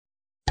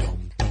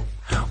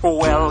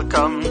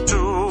Welcome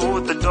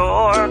to the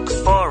Dork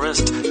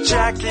Forest.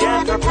 Jackie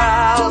and her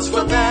pals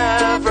will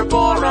never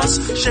bore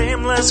us.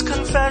 Shameless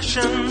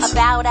confessions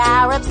about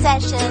our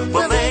obsession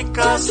will make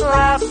us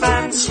laugh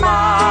and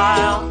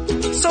smile.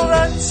 So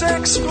let's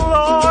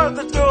explore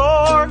the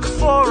Dork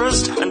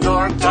Forest and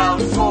dork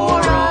out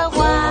for a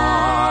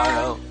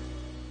while.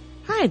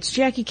 Hi, it's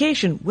Jackie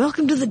Cation.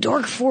 Welcome to the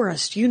Dork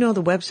Forest. You know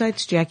the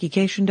websites,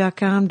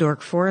 JackieCation.com,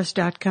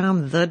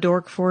 DorkForest.com,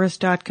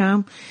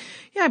 TheDorkForest.com.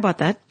 Yeah, I bought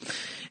that.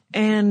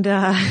 And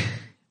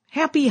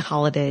happy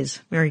holidays.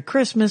 Merry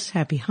Christmas,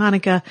 Happy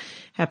Hanukkah,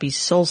 Happy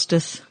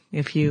Solstice.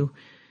 If you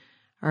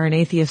are an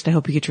atheist, I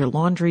hope you get your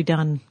laundry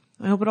done.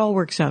 I hope it all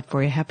works out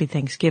for you. Happy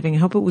Thanksgiving. I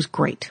hope it was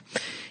great.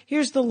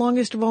 Here's the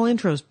longest of all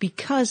intros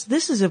because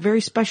this is a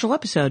very special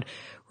episode.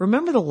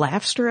 Remember the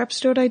Laughster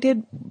episode I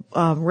did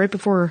right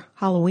before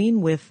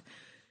Halloween with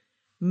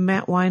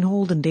Matt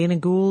Weinhold and Dana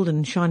Gould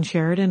and Sean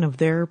Sheridan of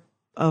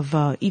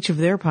each of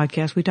their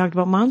podcasts? We talked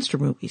about monster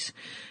movies.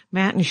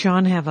 Matt and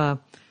Sean have a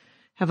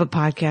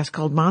podcast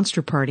called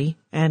Monster Party,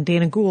 and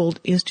Dana Gould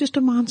is just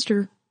a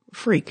monster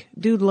freak.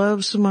 Dude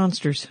loves some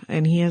monsters,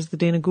 and he has the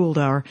Dana Gould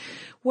Hour.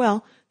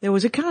 Well, there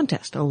was a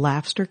contest, a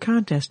Laughster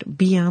contest,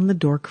 Beyond the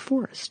Dork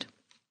Forest.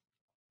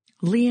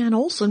 Leann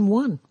Olsen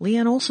won.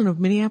 Leann Olsen of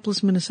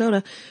Minneapolis,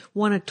 Minnesota,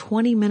 won a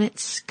 20-minute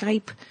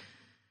Skype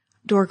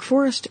Dork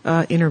Forest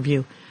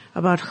interview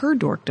about her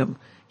dorkdom.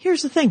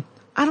 Here's the thing.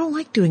 I don't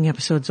like doing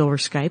episodes over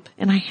Skype,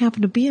 and I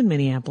happen to be in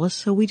Minneapolis,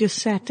 so we just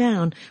sat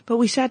down, but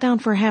we sat down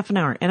for a half an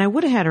hour, and I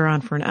would have had her on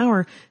for an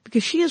hour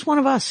because she is one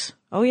of us.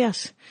 Oh,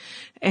 yes.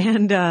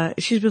 And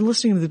she's been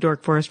listening to the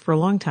Dork Forest for a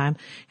long time,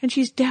 and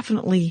she's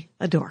definitely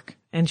a dork.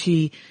 And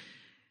so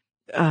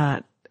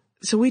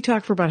we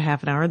talked for about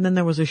half an hour, and then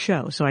there was a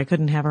show, so I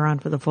couldn't have her on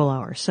for the full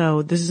hour.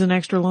 So this is an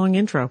extra long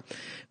intro.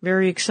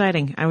 Very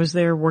exciting. I was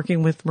there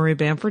working with Marie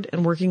Bamford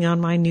and working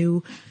on my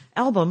new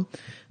album,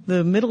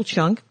 the middle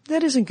chunk.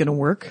 That isn't going to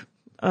work.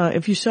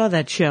 If you saw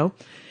that show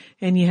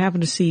and you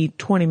happen to see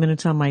 20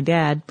 minutes on my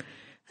dad,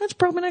 that's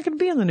probably not going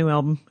to be in the new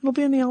album. It'll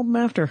be in the album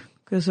after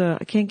because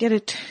I can't get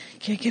it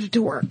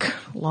to work.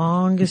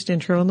 Longest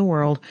intro in the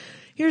world.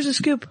 Here's a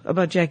scoop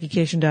about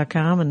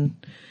JackieCation.com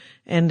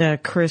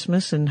and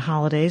Christmas and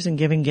holidays and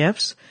giving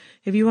gifts.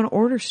 If you want to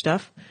order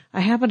stuff,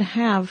 I happen to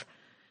have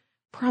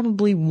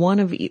probably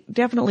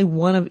definitely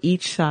one of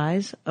each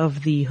size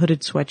of the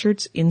hooded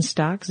sweatshirts in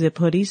stock, zip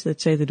hoodies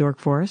that say the Dork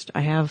Forest. I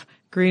have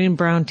green and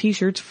brown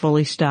t-shirts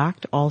fully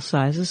stocked, all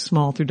sizes,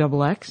 small through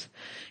XXX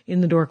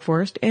in the Dork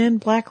Forest, and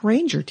Black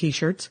Ranger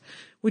t-shirts,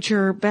 which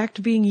are back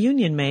to being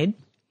union made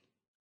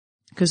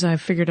because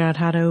I've figured out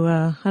how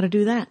to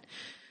do that.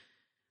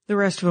 The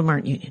rest of them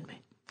aren't union made.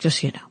 Just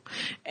so you know.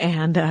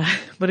 And,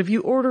 but if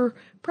you order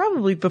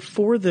probably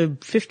before the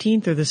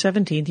 15th or the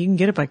 17th, you can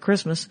get it by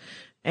Christmas.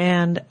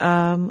 And,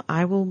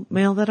 I will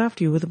mail that off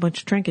to you with a bunch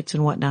of trinkets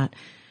and whatnot.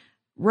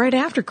 Right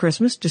after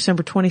Christmas,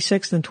 December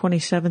 26th and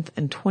 27th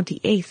and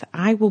 28th,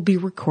 I will be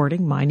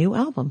recording my new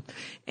album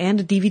and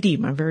a DVD,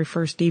 my very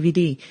first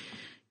DVD.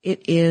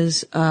 It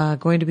is,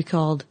 going to be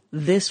called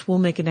This Will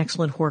Make an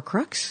Excellent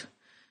Horcrux.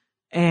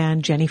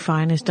 And Jenny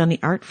Fine has done the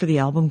art for the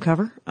album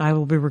cover. I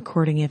will be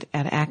recording it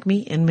at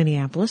Acme in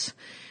Minneapolis.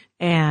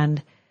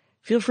 And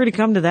feel free to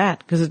come to that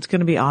because it's going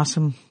to be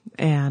awesome.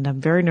 And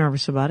I'm very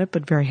nervous about it,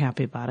 but very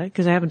happy about it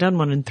because I haven't done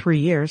one in 3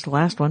 years. The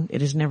last one,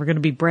 It Is Never Going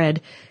to Be Bread,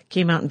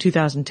 came out in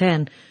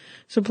 2010.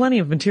 So plenty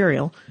of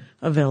material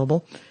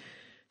available.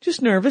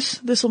 Just nervous.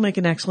 This will make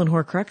an excellent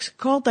Horcrux.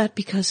 Called that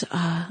because,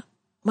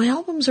 my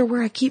albums are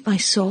where I keep my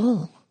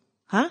soul.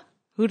 Huh?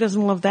 Who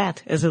doesn't love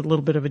that as a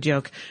little bit of a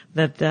joke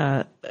that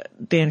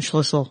Dan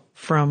Schlissel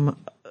from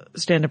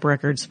Stand Up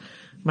Records,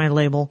 my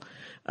label,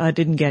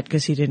 didn't get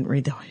because he didn't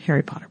read the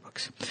Harry Potter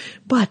books.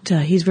 But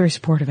he's very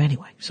supportive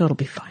anyway, so it'll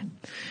be fine.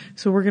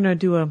 So we're going to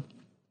do a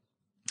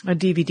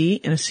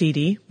DVD and a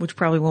CD, which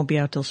probably won't be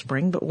out till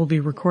spring, but we'll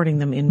be recording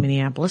them in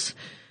Minneapolis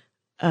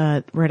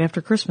right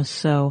after Christmas.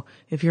 So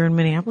if you're in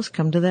Minneapolis,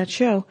 come to that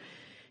show.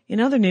 In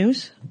other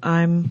news,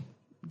 I'm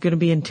going to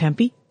be in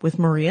Tempe with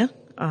Maria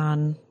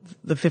on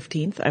the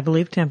 15th, I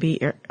believe,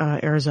 Tempe,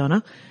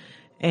 Arizona.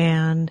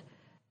 And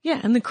yeah,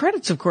 and the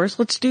credits, of course,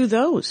 let's do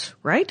those,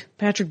 right?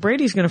 Patrick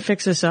Brady's going to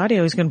fix this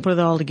audio. He's going to put it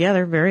all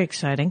together. Very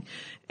exciting.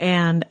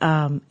 And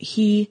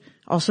he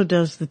also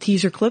does the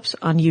teaser clips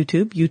on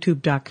YouTube,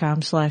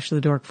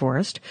 youtube.com/The Dork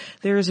Forest.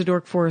 There is a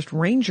Dork Forest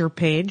Ranger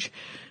page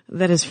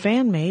that is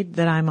fan-made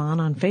that I'm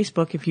on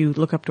Facebook. If you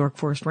look up Dork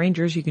Forest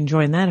Rangers, you can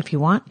join that if you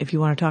want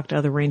to talk to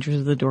other Rangers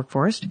of the Dork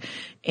Forest.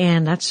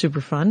 And that's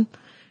super fun.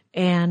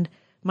 And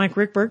Mike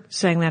Rickberg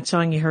sang that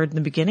song you heard in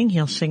the beginning.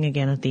 He'll sing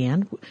again at the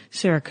end.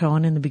 Sarah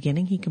Cohen in the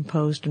beginning. He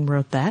composed and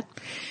wrote that.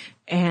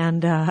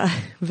 And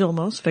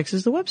Vilmos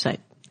fixes the website.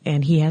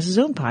 And he has his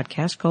own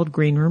podcast called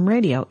Green Room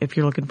Radio if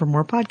you're looking for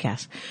more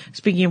podcasts.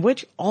 Speaking of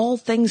which,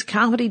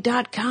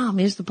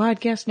 allthingscomedy.com is the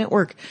podcast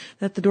network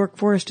that the Dork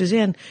Forest is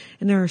in.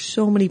 And there are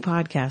so many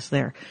podcasts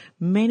there.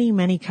 Many,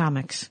 many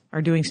comics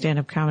are doing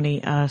stand-up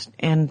comedy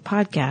and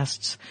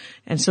podcasts.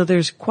 And so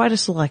there's quite a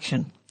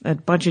selection. a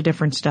bunch of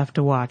different stuff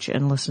to watch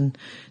and listen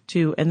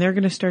to. And they're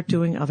going to start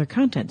doing other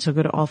content. So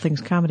go to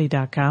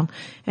allthingscomedy.com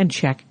and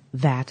check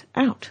that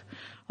out.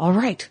 All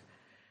right.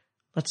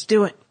 Let's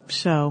do it.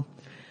 So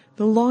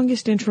the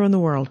longest intro in the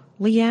world,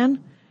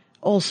 Leann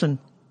Olsen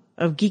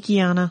of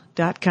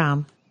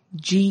Geekiana.com,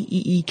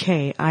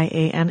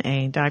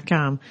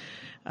 Geekiana.com,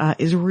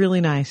 is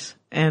really nice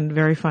and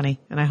very funny.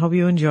 And I hope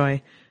you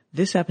enjoy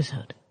this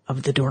episode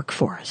of The Dork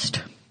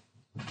Forest.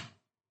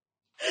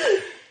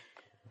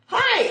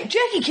 Hi,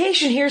 Jackie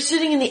Cation here,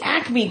 sitting in the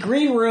Acme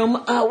Green Room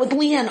with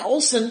Leann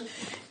Olsen,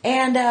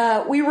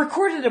 and we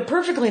recorded a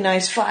perfectly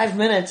nice 5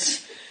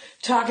 minutes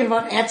talking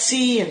about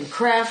Etsy and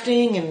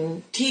crafting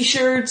and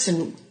T-shirts,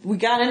 and we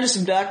got into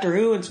some Doctor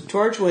Who and some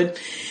Torchwood,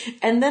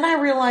 and then I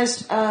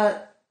realized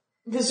the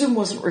Zoom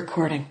wasn't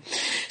recording.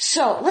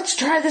 So let's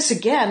try this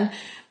again.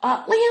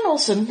 Leann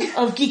Olsen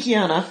of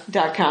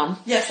Geekiana.com.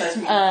 Yes, that's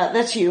me.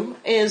 That's you.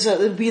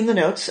 It'll be in the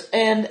notes.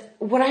 And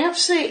what I have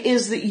to say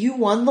is that you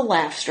won the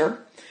Laughter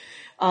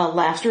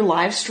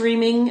live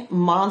streaming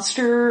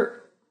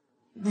monster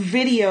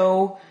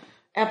video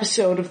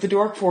episode of The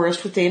Dork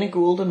Forest with Dana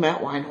Gould and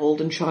Matt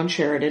Weinhold and Sean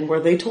Sheridan,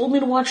 where they told me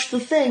to watch The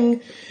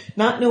Thing,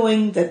 not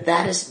knowing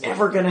that is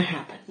never going to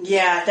happen.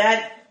 Yeah,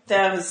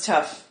 that was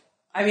tough.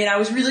 I mean, I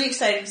was really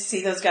excited to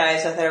see those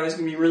guys. I thought it was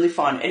going to be really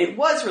fun, and it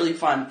was really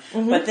fun.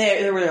 Mm-hmm. But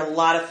there were a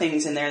lot of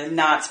things in there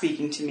not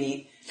speaking to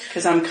me,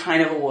 because I'm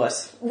kind of a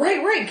wuss.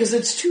 Right, because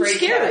it's too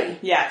scary.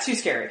 Yeah, too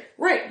scary.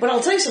 Right, but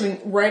I'll tell you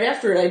something. Right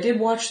after it, I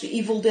did watch The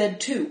Evil Dead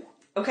 2.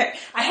 Okay,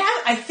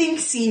 I think,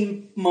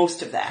 seen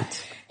most of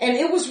that. And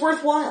it was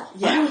worthwhile.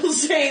 Yeah. I will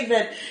say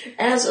that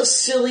as a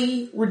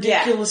silly,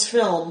 ridiculous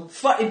film,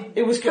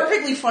 it was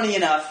perfectly funny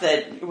enough that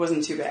it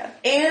wasn't too bad.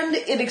 And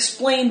it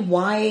explained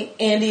why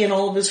Andy and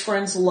all of his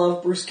friends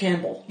love Bruce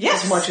Campbell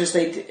as much as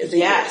they did.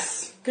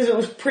 Because it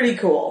was pretty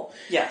cool.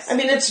 Yes. I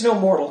mean, it's no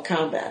Mortal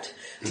Kombat.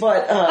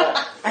 But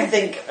I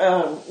think,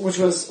 which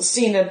was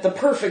seen at the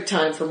perfect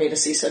time for me to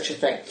see such a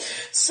thing.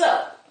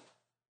 So,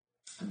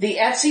 the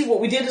Etsy, what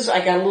we did is I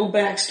got a little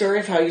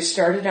backstory of how you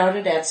started out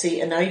at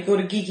Etsy, and now you go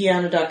to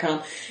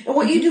Geekiana.com, and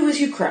what you do is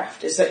you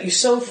craft. Is that you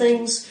sew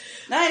things?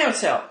 No, I don't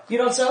sew. You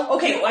don't sew?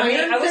 Okay, well,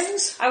 I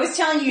was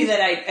telling you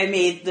that I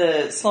made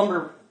the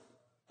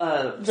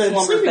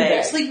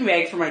sleeping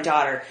bag for my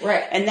daughter.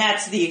 Right. And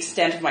that's the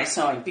extent of my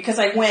sewing, because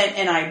I went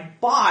and I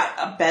bought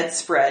a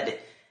bedspread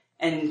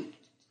and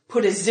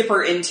put a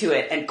zipper into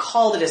it and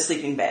called it a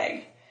sleeping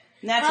bag.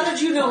 How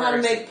did you know how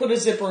to put a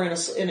zipper in a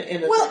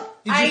Well,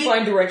 did you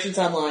find directions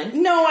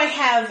online? No, I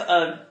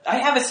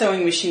have a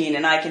sewing machine,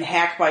 and I can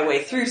hack my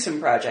way through some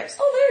projects.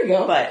 Oh, there you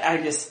go. But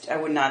I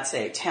would not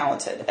say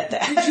talented at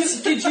that.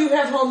 Did you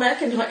have home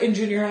ec in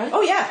junior high?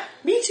 Oh yeah.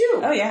 Me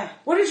too. Oh yeah.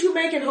 What did you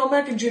make in home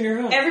ec in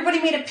junior high?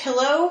 Everybody made a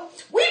pillow.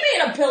 We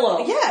made a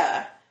pillow.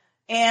 Yeah.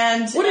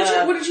 And what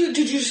did you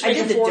just I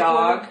did the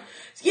dog.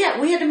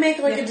 Yeah, we had to make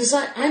a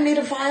design. I made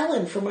a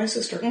violin for my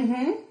sister.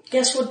 Mm-hmm.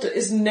 Guess what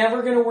is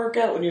never going to work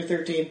out when you're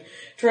 13?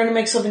 Trying to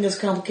make something as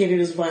complicated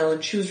as a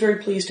violin. She was very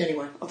pleased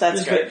anyway. Well,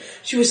 that's good.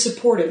 She was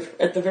supportive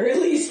at the very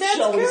least. That's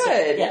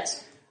good.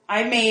 Yes.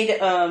 I made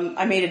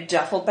a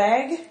duffel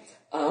bag.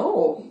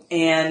 Oh.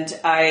 And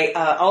I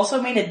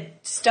also made a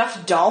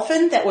stuffed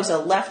dolphin that was a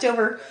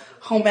leftover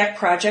home ec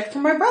project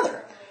from my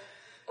brother.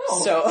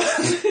 Oh.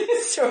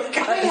 So it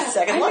got a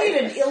second life. I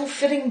made an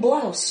ill-fitting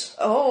blouse.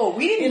 Oh,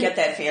 we didn't get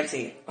that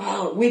fancy.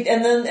 Oh,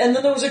 and then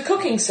there was a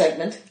cooking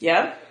segment.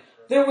 Yeah.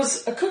 There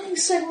was a cooking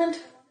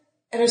segment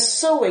and a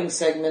sewing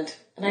segment,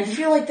 and I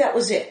feel like that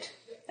was it.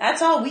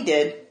 That's all we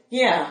did.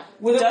 Yeah.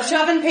 Dutch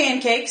oven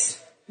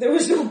pancakes. There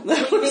was no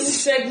cooking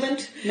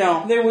segment.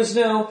 No. There was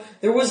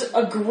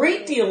a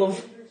great deal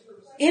of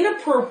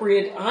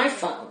inappropriate, I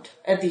found,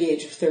 at the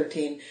age of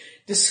 13,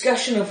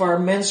 discussion of our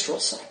menstrual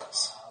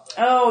cycles.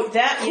 Oh,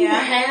 that, Who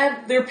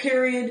had their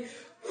period,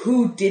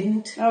 who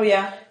didn't. Oh,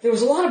 yeah. There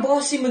was a lot of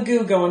bossy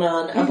magoo going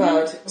on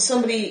about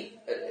somebody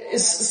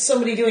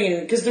doing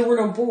it, because there were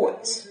no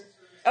boys.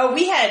 Oh,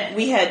 we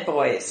had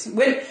boys. I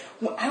think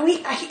we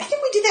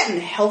did that in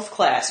health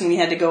class when we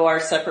had to go our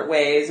separate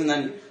ways and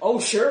then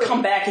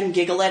come back and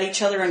giggle at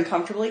each other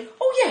uncomfortably.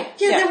 Oh,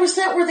 yeah. There was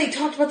that where they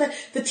talked about that.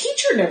 The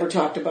teacher never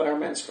talked about our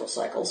menstrual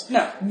cycles.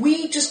 No.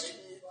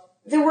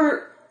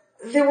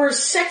 There were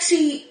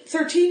sexy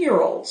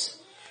 13-year-olds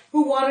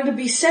who wanted to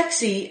be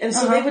sexy, and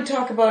so they would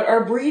talk about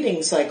our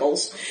breeding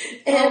cycles.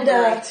 And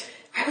I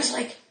was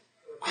like,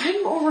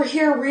 I'm over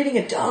here reading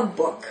a dog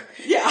book.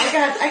 Yeah.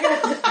 I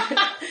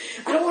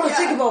don't want to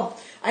think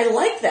about, I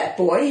like that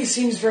boy, he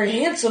seems very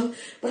handsome,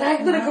 but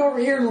I'm going to go over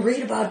here and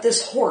read about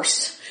this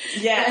horse.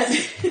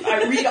 Yes.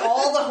 I read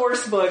all the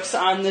horse books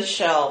on the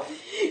shelf.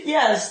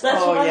 Yes,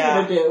 that's what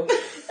I'm going to do.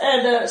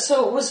 And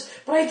so it was,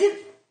 but I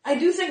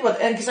do think about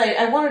that, because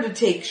I wanted to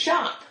take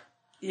shop.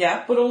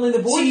 Yeah. But only the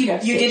boys so you got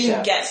to take didn't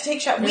shop. get to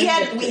take shop. We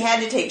had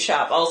to take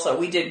shop also.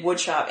 We did wood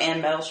shop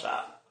and metal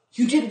shop.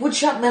 You did wood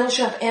shop, metal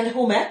shop, and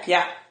home ec?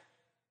 Yeah.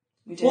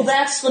 We did. Well,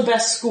 that's the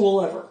best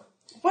school ever.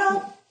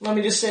 Well, let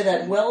me just say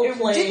that. Well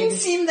played. It didn't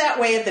seem that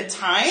way at the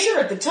time. Sure,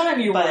 at the time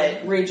you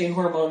were raging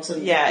hormones.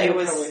 And yeah, it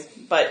was,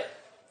 but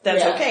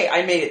That's okay.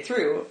 I made it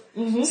through.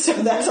 Mm-hmm. So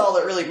that's all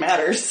that really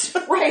matters.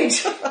 Right.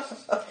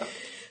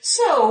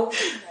 So,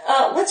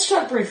 let's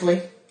talk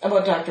briefly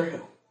about Doctor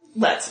Who.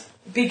 Let's.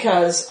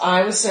 Because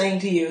I was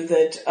saying to you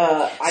that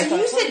I thought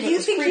you said you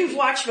think creepy. you've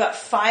watched about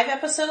 5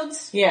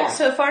 episodes? Yeah.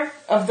 So far?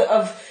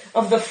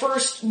 Of the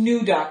first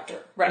new Doctor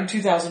in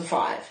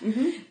 2005.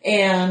 Mm-hmm.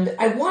 And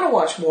I want to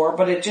watch more,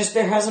 but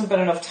there hasn't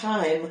been enough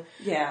time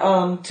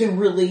to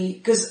really,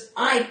 because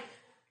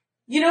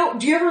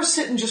do you ever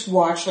sit and just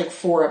watch like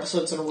 4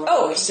 episodes in a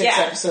row or 6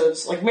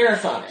 episodes, like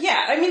marathon it?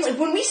 Yeah, I mean, like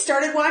when we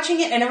started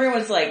watching it, and everyone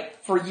was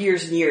like, for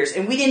years and years,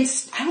 and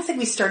I don't think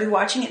we started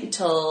watching it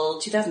until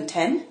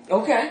 2010.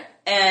 Okay.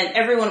 And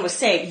everyone was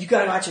saying, you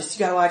gotta watch this,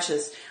 you gotta watch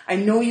this. I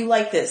know you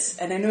like this,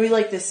 and I know you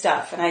like this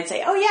stuff. And I'd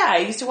say, oh yeah, I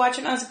used to watch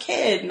it when I was a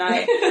kid. And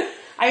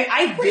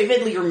I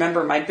vividly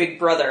remember my big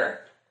brother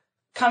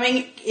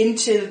coming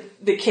into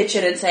the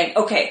kitchen and saying,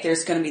 okay,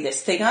 there's gonna be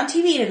this thing on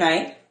TV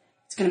tonight.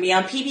 It's gonna be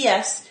on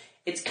PBS.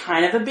 It's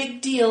kind of a big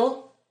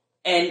deal.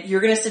 And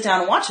you're gonna sit down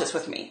and watch this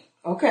with me.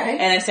 Okay.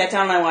 And I sat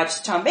down and I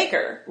watched Tom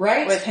Baker.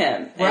 Right. With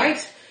him.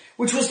 Right.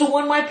 Which was the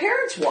one my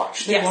parents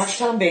watched. They watched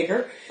Tom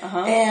Baker.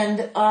 Uh-huh.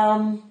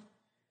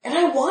 And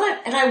I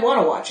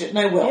want to watch it, and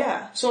I will.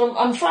 Yeah. So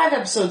I'm 5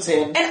 episodes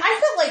in. And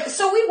I felt like,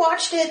 so we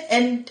watched it,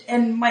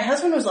 and my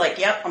husband was like,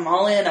 yep, I'm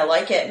all in, I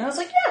like it. And I was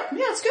like, yeah,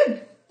 it's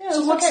good. Yeah,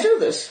 so let's do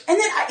this. And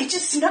then it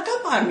just snuck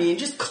up on me and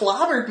just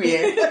clobbered me.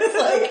 It's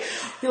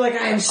like, you're like,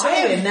 I am so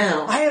in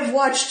now. I have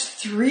watched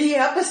 3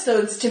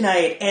 episodes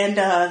tonight, and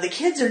the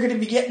kids are going to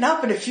be getting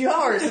up in a few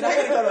hours, and I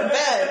got to go to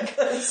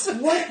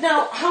bed. What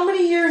now? How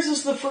many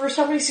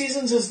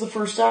seasons is the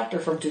first Doctor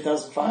from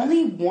 2005?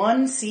 Only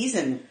 1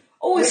 season.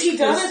 Oh, is he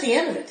done at the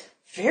end of it?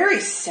 Very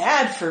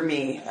sad for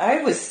me.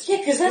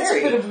 Because that's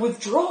a bit of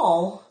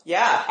withdrawal.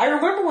 Yeah. I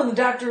remember when the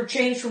Doctor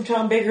changed from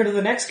Tom Baker to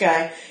the next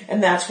guy,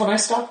 and that's when I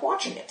stopped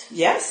watching it.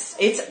 Yes.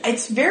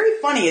 It's very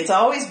funny. It's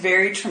always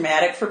very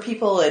traumatic for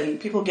people, and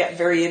people get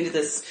very into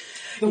this.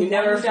 You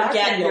never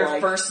forget your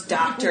first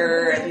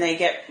Doctor, and they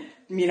get,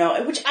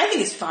 which I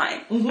think is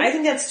fine. Mm-hmm. I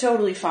think that's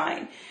totally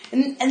fine.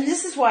 And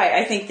this is why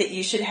I think that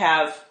you should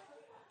I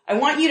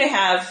want you to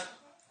have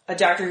a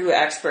Doctor Who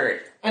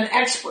expert. An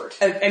expert.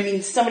 I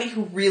mean, somebody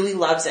who really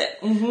loves it.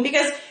 Mm-hmm.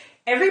 Because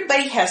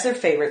everybody has their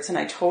favorites, and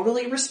I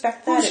totally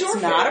respect that.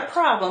 It's not a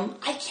problem.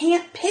 I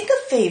can't pick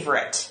a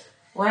favorite.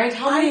 Right?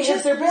 How many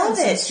have there been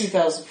since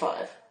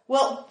 2005?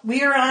 Well,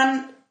 we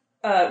are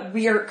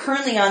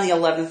currently on the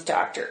 11th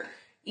Doctor.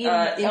 In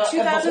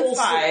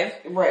 2005,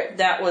 right.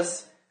 That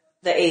was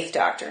the 8th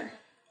Doctor.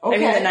 Okay. I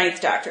mean, the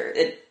 9th Doctor.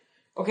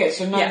 Okay,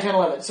 so 9, 10,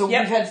 11. So we've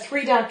had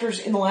 3 Doctors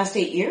in the last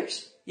 8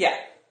 years? Yeah.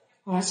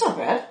 Well, that's not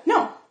bad.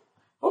 No.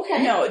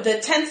 Okay. No, the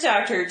 10th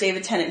Doctor,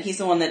 David Tennant, he's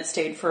the one that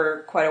stayed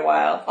for quite a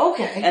while.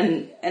 Okay.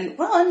 And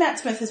Matt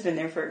Smith has been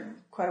there for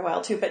quite a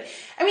while too. But,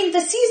 I mean,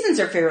 the seasons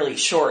are fairly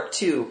short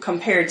too,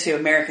 compared to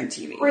American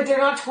TV. Right, they're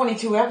not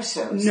 22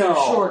 episodes. No. They're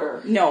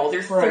shorter. No,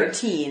 they're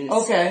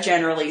 13s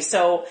generally.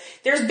 So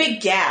there's big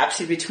gaps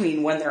in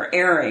between when they're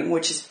airing,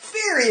 which is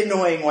very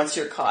annoying once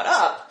you're caught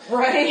up.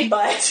 Right.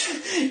 But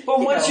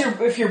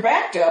if you're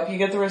backed up, you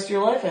get the rest of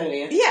your life ahead of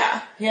you.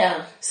 Yeah.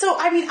 Yeah. So,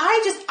 I mean,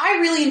 I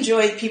really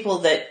enjoy people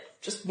that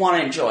just want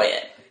to enjoy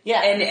it.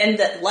 Yeah. And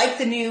that like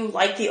the new,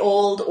 like the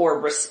old, or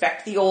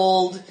respect the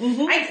old.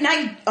 Mm-hmm.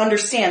 I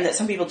understand that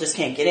some people just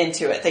can't get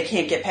into it. They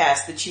can't get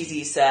past the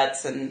cheesy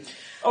sets and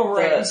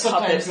the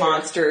puppet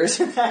monsters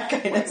and that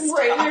kind of stuff.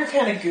 Right, they're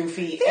kind of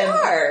goofy. They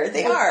are.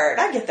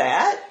 I get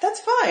that. That's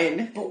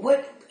fine.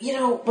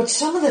 But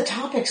some of the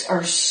topics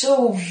are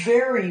so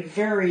very,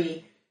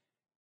 very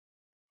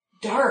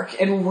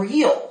dark and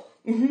real.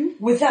 Mm-hmm.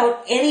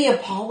 Without any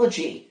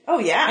apology. Oh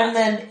yeah.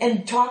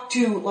 And talk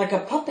to like a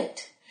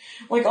puppet.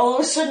 Like all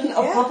of a sudden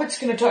a puppet's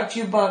gonna talk to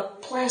you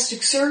about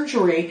plastic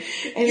surgery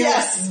and you're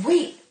like,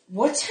 wait,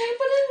 what's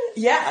happening?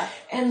 Yeah.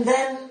 And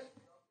then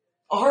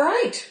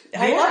alright.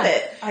 I love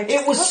it.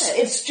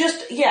 It's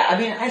just I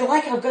mean, I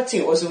like how gutsy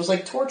it was. It was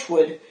like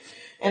Torchwood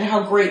and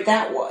how great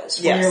that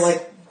was. When you're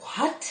like,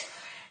 what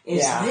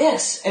is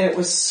this? And it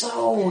was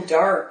so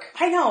dark.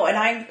 I know, and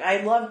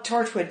I loved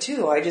Torchwood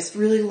too. I just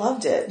really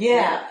loved it.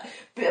 Yeah.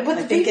 But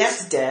I think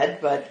that's dead,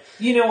 but...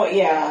 You know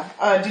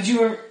what, did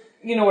you...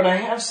 You know what I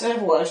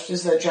have watched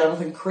is that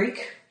Jonathan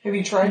Creek. Have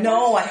you tried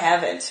No, I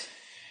haven't.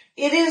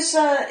 It is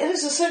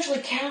essentially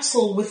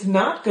Castle with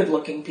not good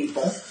looking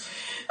people.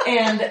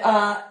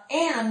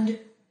 And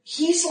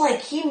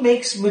he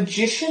makes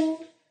magician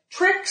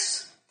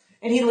tricks,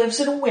 and he lives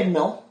in a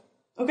windmill.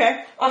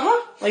 Okay.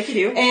 Uh-huh. Like you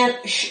do. And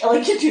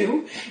like you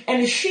do.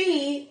 And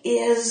she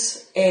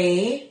is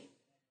a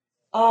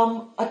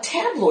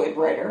tabloid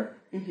writer,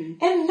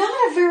 and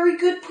not a very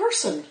good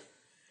person.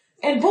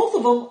 And both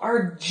of them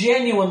are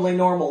genuinely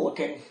normal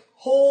looking.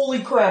 Holy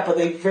crap, are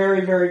they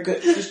very, very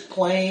good, just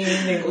plain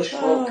English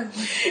folk.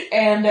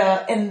 And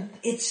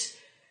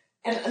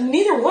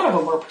neither one of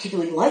them are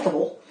particularly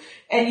likable.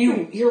 And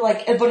you're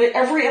like, but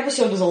every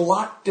episode is a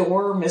locked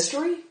door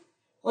mystery.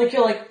 Like,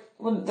 you're like,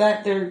 well,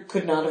 there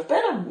could not have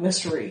been a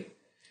mystery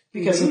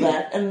because of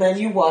that. And then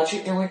you watch it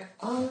and you're like,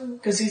 oh,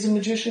 because he's a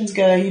magician's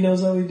guy. He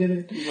knows how he did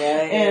it.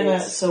 Right.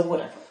 And so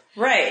whatever.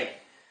 Right.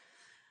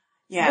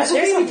 Yeah, So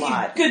there's a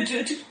lot. Good,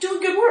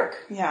 doing good work.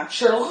 Yeah.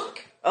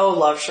 Sherlock? Oh,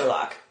 love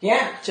Sherlock.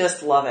 Yeah.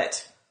 Just love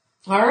it.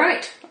 All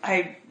right.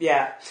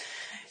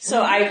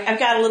 So I've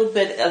got a little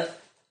bit of,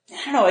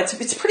 I don't know,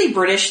 it's pretty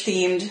British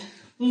themed.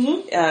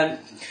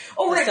 Mm-hmm.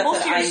 Most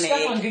of your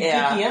stuff on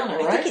Geekiana,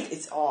 right? I think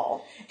it's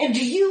all. And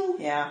do you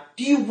have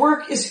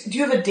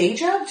a day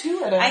job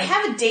too? I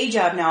have a day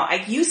job now.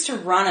 I used to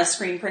run a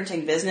screen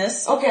printing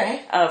business.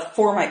 Okay.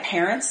 For my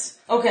parents.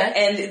 Okay.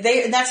 And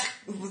that's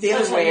the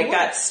other way it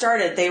got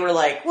started. They were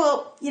like,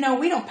 well, we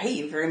don't pay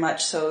you very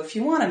much, so if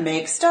you want to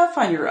make stuff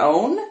on your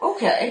own,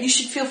 you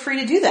should feel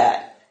free to do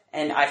that.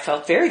 And I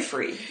felt very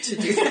free to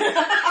do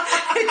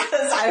that.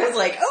 Because I was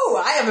like,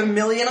 oh, I have a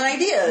million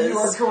ideas. You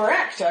are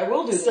correct. I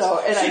will do this.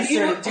 I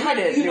started doing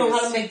it. You know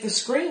how to make the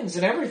screens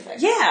and everything.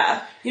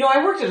 Yeah.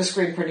 I worked at a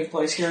screen printing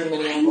place here in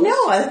Minneapolis. I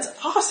know, that's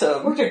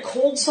awesome. I worked at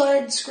Cold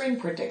Side Screen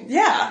Printing.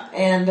 Yeah.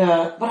 And,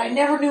 but I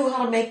never knew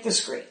how to make the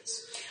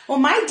screens. Well,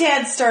 my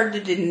dad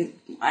started in,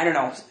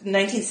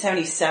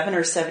 1977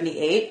 or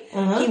 78.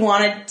 He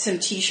wanted some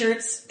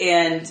t-shirts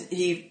and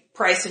he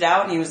priced it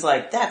out and he was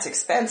like, that's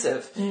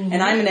expensive. Mm-hmm.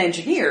 And I'm an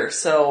engineer,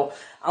 so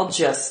I'll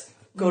just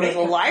go to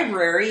the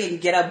library and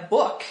get a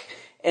book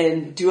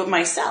and do it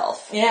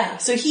myself. Yeah.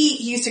 So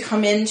he used to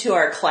come into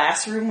our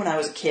classroom when I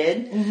was a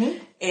kid.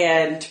 Mm-hmm.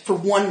 And for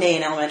one day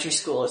in elementary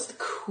school, I was the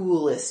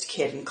coolest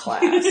kid in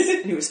class.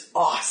 And he was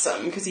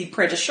awesome because he'd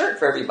print a shirt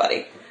for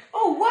everybody.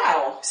 Oh,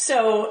 wow.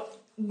 So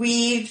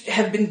we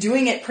have been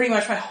doing it pretty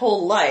much my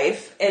whole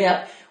life.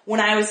 And when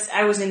I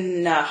was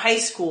in high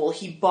school,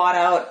 he bought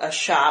out a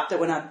shop that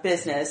went out of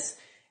business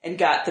and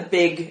got the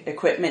big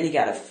equipment. He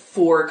got a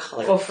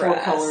 4-color press.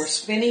 4-color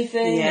spinny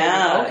thing?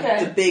 Yeah.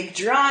 Okay. The big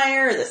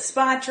dryer, the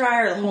spot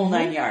dryer, the whole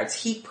 9 yards.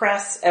 Heat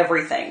press,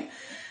 everything.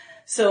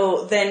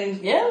 So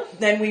then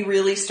we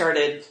really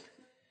started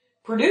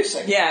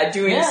producing. Yeah,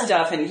 doing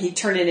stuff, and he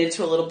turned it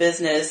into a little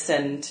business.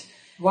 And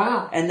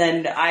wow. And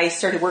then I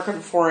started working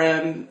for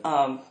him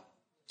 9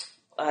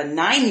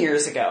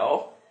 years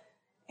ago.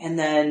 And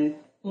then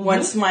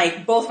once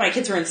both my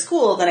kids were in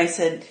school, then I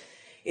said,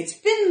 it's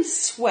been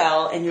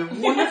swell and you're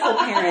wonderful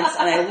parents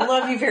and I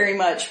love you very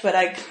much, but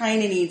I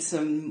kind of need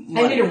some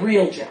money. I need a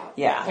real job.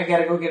 Yeah. I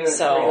gotta go get a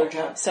regular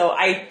job. So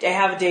I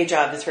have a day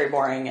job that's very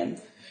boring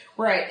and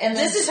and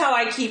this is how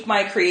I keep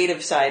my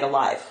creative side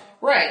alive.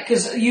 Right,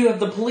 because you have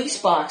the police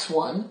box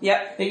one.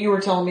 Yep. That you were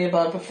telling me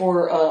about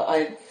before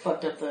I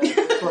fucked up the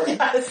recording.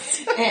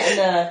 Yes.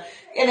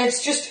 And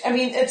it's just,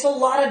 it's a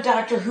lot of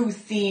Doctor Who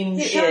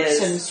themed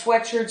shirts and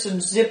sweatshirts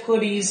and zip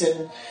hoodies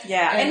and...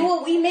 Yeah,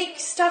 and we make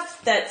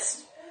stuff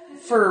that's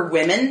for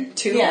women,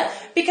 too. Yeah.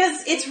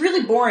 Because it's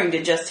really boring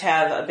to just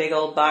have a big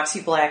old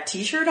boxy black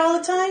t-shirt all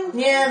the time.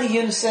 Yeah, the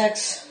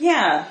unisex.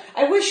 Yeah.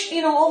 I wish,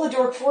 all the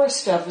Dork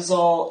Forest stuff is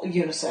all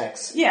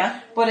unisex.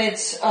 Yeah. But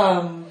it's,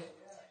 I'm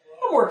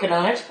working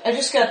on it. I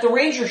just got the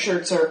Ranger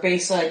shirts are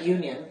Bayside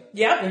Union.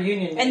 Yep. They're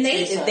Union. And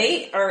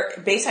they are,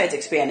 Bayside's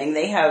expanding.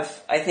 They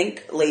have, I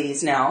think,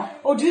 ladies now.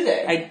 Oh, do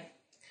they?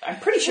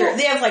 I'm pretty sure.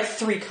 They have like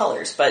 3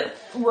 colors, but...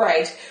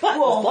 Right.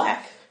 But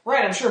black.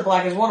 Right, I'm sure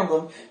black is one of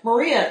them.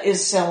 Maria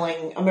is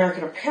selling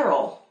American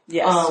Apparel.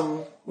 Yes.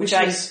 Which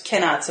I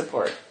cannot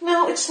support.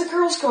 No, it's the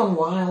Girls Gone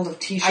Wild of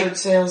t-shirt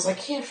sales. I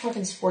can't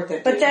fucking support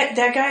that But dude.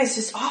 that guy is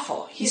just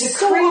awful. He's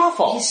so creep.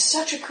 Awful. He's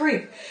such a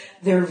creep.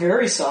 They're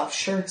very soft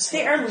shirts.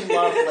 They are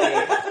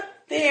lovely.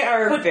 They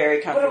are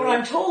very comfortable. But what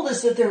I'm told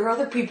is that there are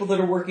other people that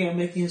are working on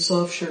making a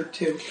soft shirt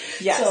too.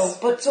 Yes.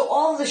 So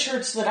all of the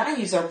shirts that I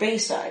use are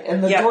Bayside,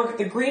 and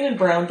the green and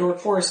brown Dork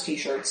Forest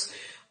t-shirts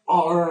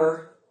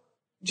are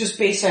just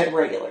Bayside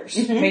regulars,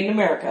 made in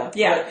America.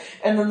 Yeah. Right?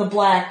 And then the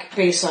black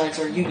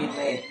Baysides are union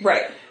made.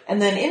 Right. And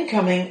then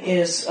incoming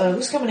is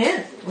who's coming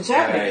in? What's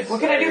happening? What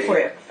can I do for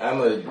you?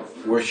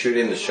 We're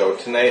shooting the show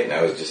tonight, and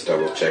I was just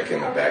double checking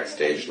the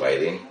backstage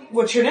lighting.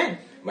 What's your name?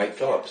 Mike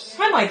Phillips.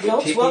 Hi, Mike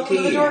Phillips. TPT. Welcome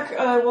to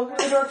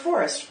the Dork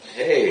Forest.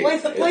 Hey.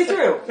 Play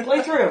through.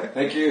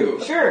 Thank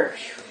you. Sure.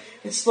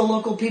 It's the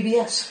local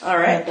PBS. All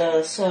right.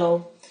 And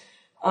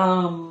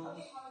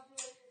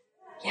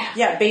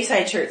Yeah,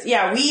 Bayside shirts.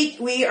 Yeah,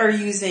 we are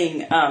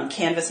using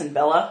Canvas and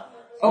Bella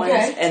ones,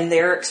 okay, and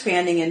they're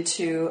expanding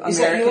into American. Is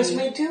that US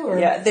made too? Or?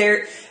 Yeah,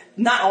 they're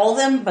not all of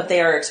them, but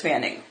they are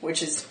expanding,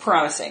 which is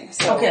promising.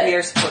 So we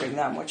are supporting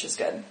them, which is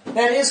good.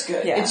 That is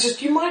good. Yeah. It's just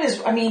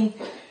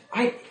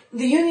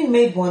the union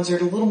made ones are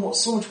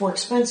so much more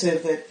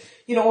expensive that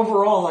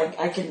overall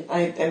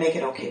I make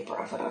an okay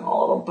profit on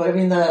all of them.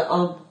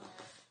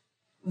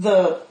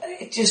 But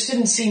it just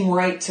didn't seem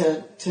right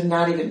to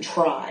not even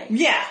try.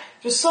 Yeah.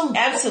 Just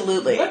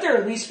absolutely. Let there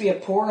at least be a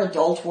poor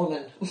adult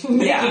woman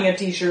making a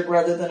t-shirt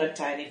rather than a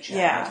tiny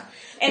child. Yeah.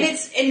 And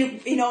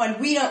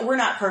we're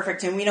not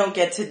perfect and we don't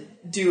get to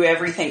do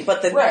everything.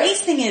 But the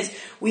nice thing is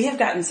we have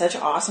gotten such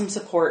awesome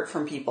support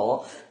from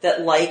people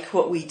that like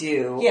what we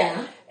do.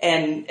 Yeah.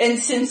 And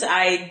since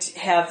I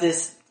have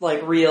this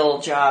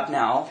real job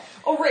now.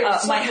 Oh, right.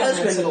 My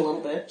husband, it a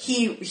little bit.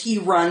 He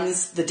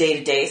runs the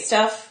day-to-day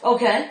stuff.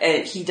 Okay.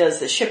 And he does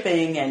the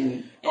shipping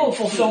and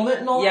fulfillment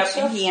and all that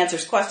stuff? Yep, and he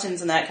answers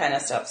questions and that kind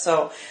of stuff.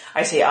 So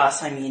I say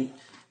us, I mean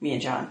me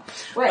and John.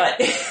 Right.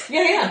 But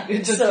yeah.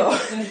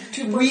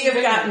 We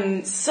have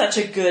gotten such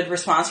a good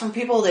response from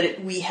people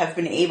that we have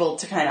been able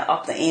to kind of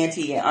up the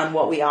ante on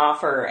what we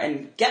offer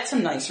and get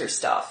some nicer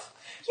stuff.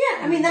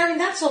 Yeah, I mean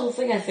that's the whole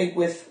thing. I think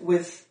with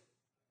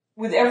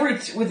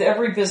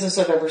every business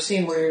I've ever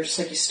seen, where you're just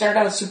like you start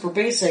out super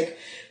basic,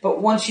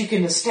 but once you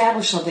can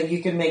establish something,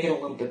 you can make it a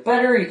little bit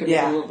better. You can make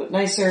it a little bit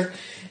nicer,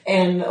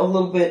 and a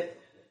little bit,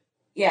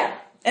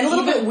 and a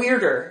little bit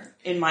weirder.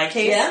 In my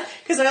case,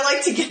 because I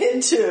like to get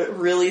into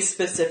really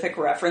specific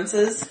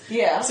references.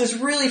 Yeah. So it's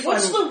really fun.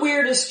 What's the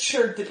weirdest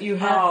shirt that you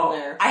have in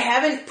there? I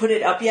haven't put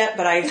it up yet,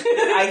 but I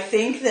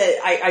think that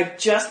I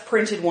just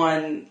printed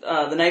one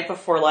the night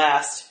before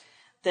last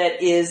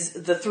that is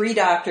the 3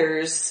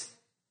 doctors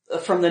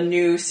from the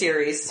new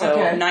series,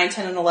 so 9,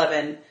 10, and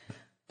 11.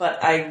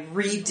 But I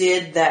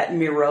redid that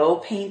Miro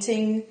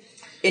painting,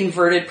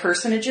 Inverted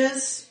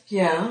Personages.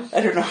 Yeah.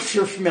 I don't know if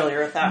you're familiar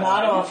with that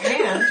Not one.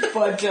 offhand,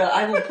 but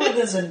I will put it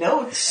as a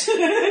note.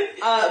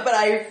 But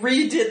I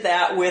redid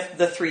that with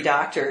the 3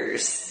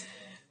 doctors.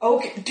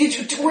 Okay.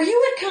 Were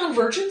you at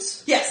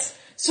Convergence? Yes.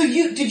 So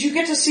did you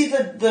get to see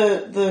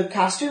the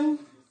costume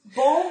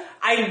ball?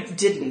 I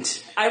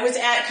didn't. I was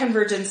at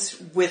Convergence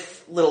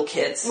with little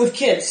kids. With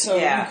kids, so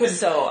you could.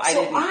 So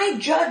I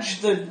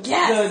judged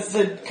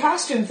the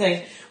costume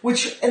thing,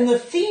 and the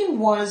theme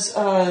was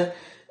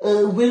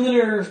women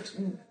are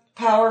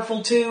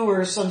powerful too,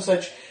 or some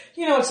such.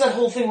 You know, it's that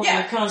whole thing where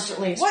you're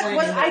constantly explaining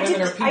that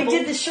women are people. I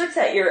did the shirts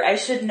that year. I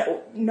should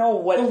know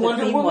what the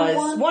theme was.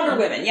 One? Wonder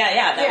Women.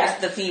 That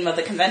was the theme of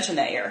the convention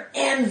that year.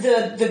 And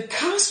the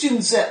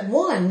costumes that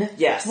won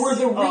were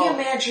the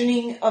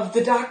reimagining of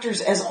the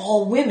doctors as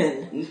all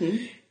women.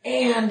 Mm-hmm.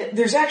 And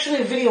there's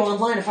actually a video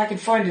online. If I can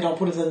find it, I'll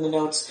put it in the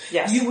notes.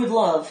 Yes. You would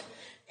love.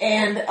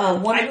 And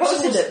I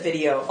posted that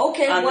video.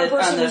 Okay, one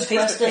person was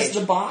dressed as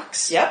the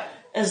box. Yep.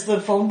 As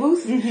the phone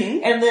booth,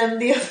 and then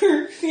the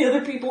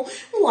other people,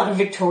 a lot of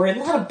Victorian,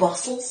 a lot of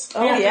bustles.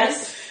 Oh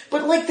yes,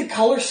 but like the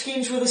color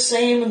schemes were the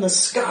same, and the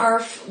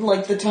scarf,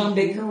 like the Tom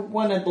Baker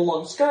one had the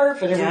long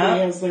scarf, and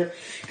everybody has their,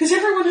 because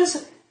everyone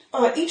has,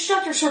 each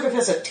doctor sort of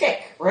has a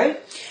tick, right?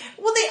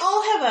 Well, they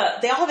all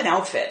have an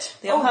outfit.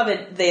 They all have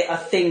a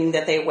thing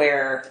that they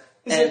wear,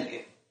 but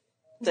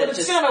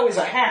it's not always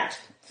a hat.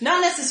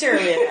 Not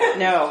necessarily a hat,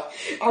 no.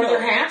 Are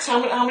there hats?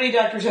 How many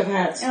doctors have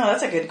hats? Oh,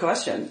 that's a good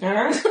question. All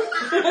right.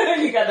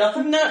 You got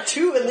nothing? No,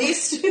 2 at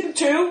least. 2?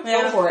 Yeah.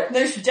 Go for it.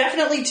 There's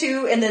definitely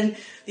 2, and then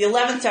the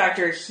 11th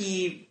Doctor,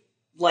 he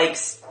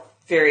likes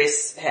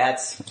various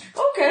hats.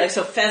 Okay.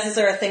 So fezzes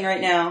are a thing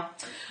right now.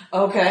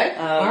 Okay.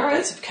 All right.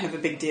 It's kind of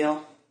a big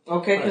deal.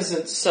 Okay, because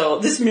it's... So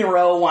this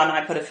Miro one,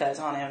 I put a fez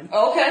on him.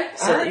 Okay.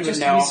 So that you just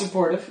would know. To be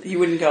supportive. You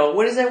wouldn't go,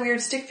 what is that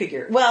weird stick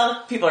figure?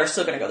 Well, people are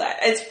still going to go that.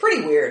 It's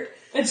pretty weird.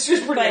 It's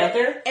just pretty out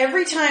there.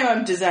 Every time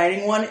I'm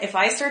designing one, if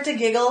I start to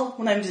giggle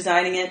when I'm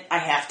designing it, I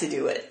have to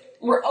do it.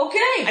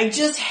 Okay. I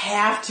just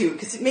have to,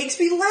 because it makes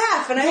me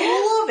laugh, and I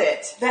love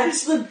it.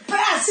 That's the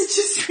best. It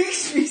just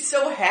makes me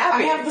so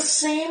happy. I have the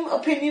same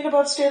opinion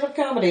about stand-up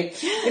comedy.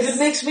 Yes. If it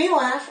makes me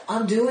laugh,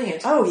 I'm doing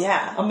it. Oh,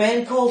 yeah. A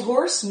Man Called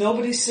Horse,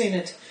 nobody's seen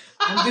it.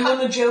 I'm doing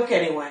the joke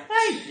anyway.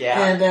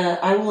 Yeah. And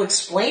I will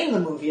explain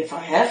the movie if I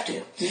have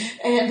to.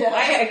 And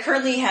I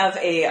currently have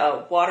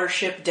a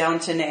Watership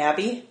Downton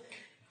Abbey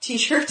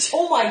t-shirt.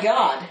 Oh my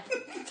god.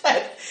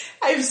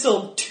 I've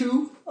sold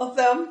 2 of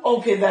them.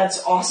 Okay,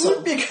 that's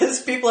awesome.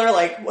 Because people are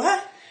like,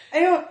 what? I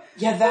don't...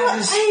 Yeah, that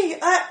is...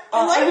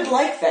 I would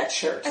like that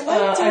shirt.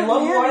 I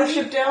love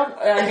Watership Down.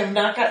 I have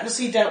not gotten to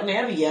see Downton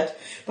Abbey yet,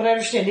 but I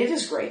understand it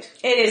is great.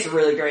 It is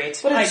really great.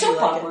 But it's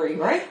soap opera-y,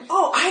 right?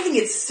 Oh, I think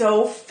it's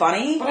so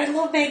funny. But I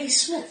love Maggie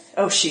Smith.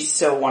 Oh, she's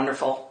so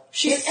wonderful.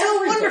 She's so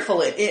everything.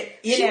 Wonderful in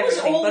she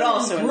everything, was but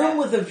also in Room that.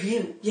 with a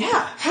View.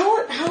 Yeah.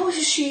 How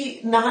has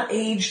she not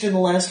aged in the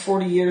last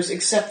 40 years,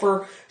 except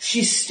for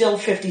she's still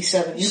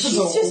 57 years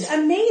old? She's just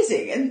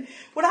amazing. And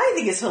what I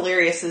think is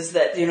hilarious is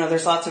that,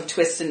 there's lots of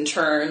twists and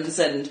turns,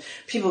 and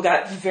people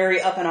got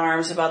very up in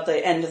arms about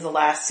the end of the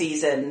last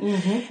season.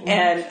 Mm-hmm.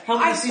 And how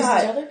many seasons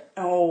are there?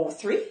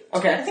 3.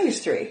 Okay. I think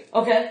there's 3.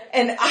 Okay.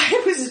 And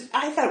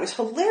I thought it was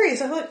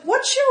hilarious. I'm like,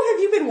 what show have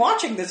you been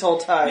watching this whole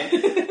time? What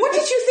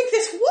did you think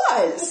this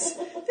was?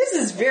 This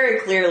is very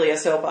clearly a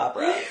soap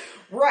opera.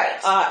 Right.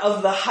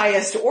 Of the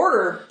highest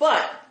order,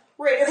 but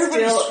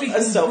everybody's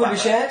speaking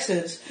British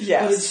accents.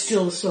 Yes. But it's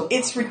still a soap opera.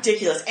 It's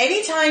ridiculous.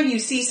 Anytime you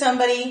see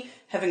somebody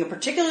having a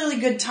particularly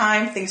good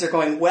time, things are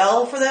going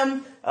well for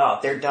them,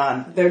 they're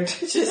done. They're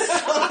just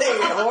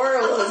something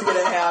horrible is going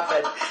to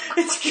happen.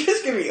 It's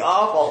just going to be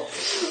awful.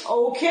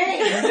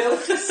 Okay,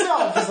 note to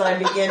self as I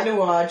begin to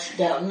watch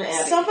Downton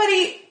Abbey.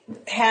 Somebody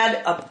had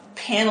a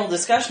panel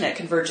discussion at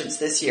Convergence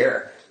this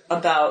year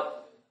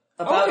about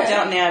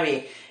Downton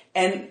Abbey,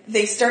 and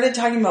they started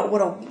talking about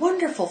what a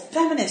wonderful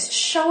feminist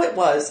show it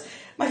was.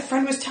 My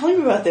friend was telling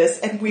me about this,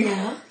 and we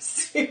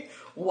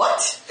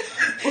what?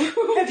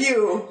 Have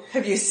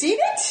you seen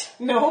it?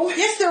 No.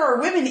 Yes, there are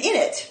women in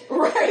it.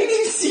 Right. Have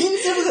you seen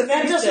some of the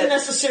That things doesn't that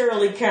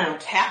necessarily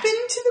count. happen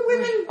to the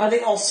women? Are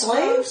they all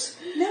slaves?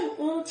 No.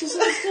 Well, to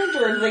some extent,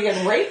 or do they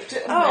get raped?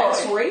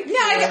 Mass rape?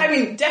 Yeah, I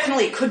mean,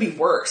 definitely it could be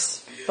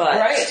worse. But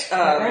Right.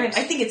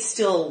 I think it's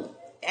still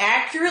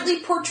accurately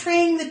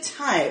portraying the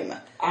time.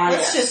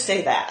 Let's just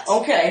say that.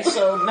 Okay,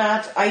 so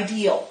not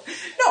ideal.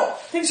 No.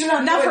 Things are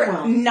not Not going for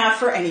well. not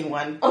for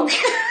anyone. Okay.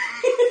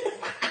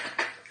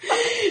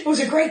 It was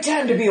a great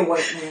time to be a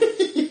white man.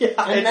 Yeah,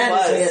 And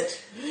that is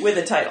it. With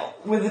a title.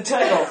 With a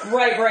title.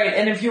 Right.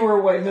 And if you were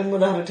a white man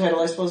without a title,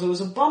 I suppose it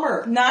was a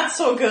bummer. Not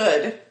so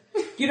good.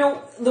 You know,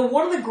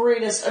 one of the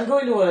greatest, I'm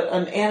going to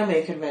an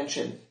anime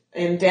convention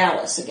in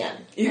Dallas again.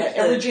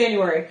 Every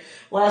January.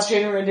 Last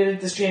January I did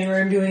it, this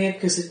January I'm doing it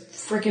because it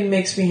freaking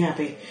makes me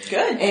happy.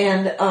 Good.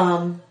 And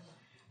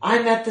I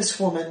met this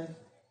woman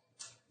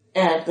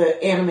at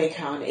the Anime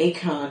Con,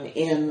 A-Con,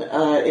 in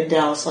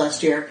Dallas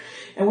last year,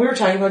 and we were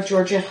talking about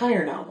Georgette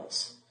Heyer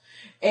novels.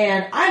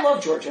 And I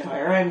love Georgette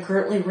Heyer. I'm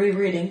currently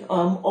rereading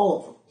all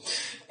of them.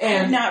 And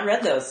I have not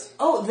read those.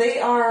 Oh, they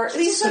are.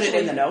 Please put it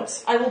in the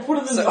notes. I will put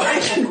it in the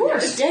notes. Of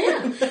course,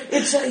 damn.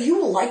 It's you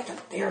will like them.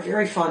 They are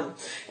very fun,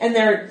 and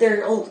they're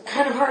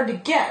kind of hard to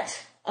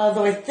get.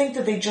 Though I think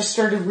that they just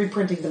started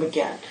reprinting them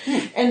again.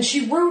 And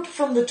she wrote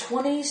from the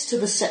 20s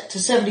to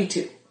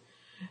 72,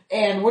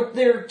 and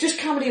they're just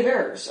comedy of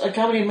errors,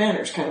 comedy of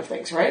manners kind of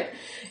things, right?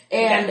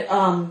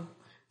 And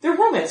they're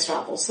romance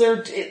novels.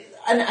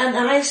 And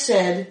I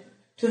said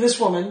to this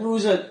woman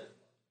who's a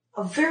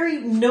very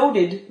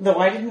noted, though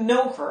I didn't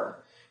know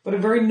her, but a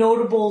very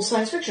notable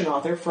science fiction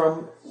author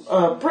from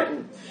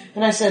Britain.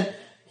 And I said,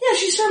 yeah,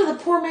 she's sort of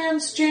the poor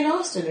man's Jane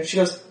Austen. And she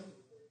goes,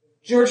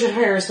 Georgette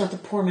Heyer is not the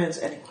poor man's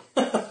anyone.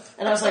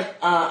 And I was like,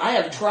 I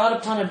have trod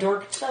upon a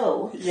dork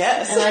toe.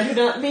 Yes. And I do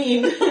not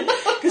mean,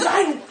 because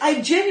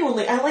I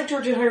genuinely, I like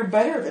Georgette Heyer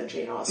better than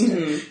Jane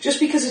Austen. Just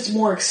because it's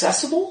more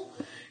accessible.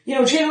 You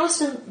know, Jane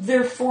Austen,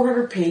 they're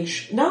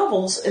 400-page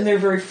novels, and they're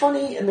very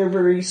funny, and they're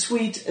very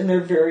sweet, and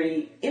they're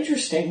very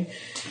interesting.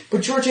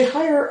 But Georgette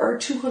Heyer are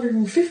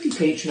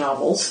 250-page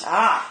novels,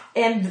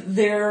 and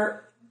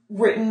they're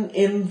written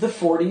in the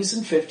 40s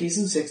and 50s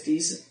and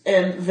 60s,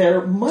 and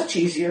they're much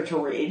easier to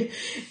read,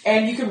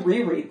 and you can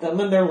reread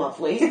them, and they're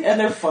lovely, and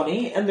they're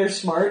funny, and they're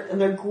smart,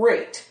 and they're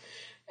great.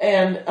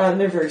 And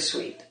they're very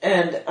sweet,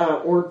 and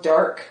or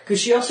dark, because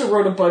she also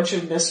wrote a bunch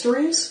of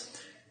mysteries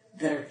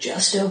that are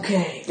just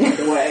okay, by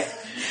the way.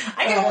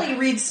 I can only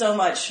read so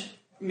much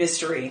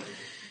mystery.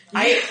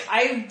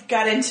 I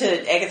got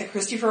into Agatha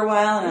Christie for a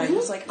while, and I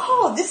was like,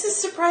 oh, this is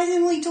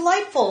surprisingly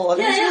delightful,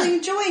 and I was really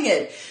enjoying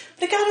it.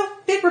 But it got a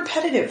bit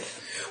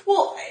repetitive.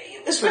 Well,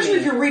 especially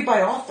if you read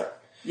by author.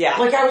 Yeah.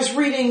 Like I was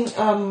reading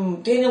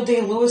Daniel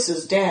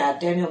Day-Lewis's dad,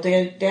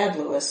 Dad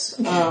Lewis,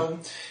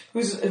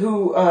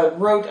 who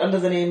wrote under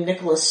the name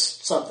Nicholas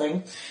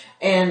something,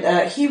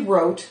 and he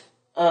wrote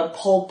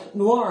pulp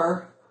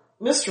noir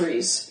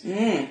mysteries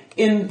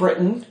in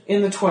Britain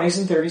in the 20s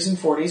and 30s and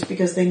 40s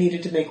because they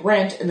needed to make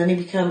rent, and then in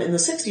the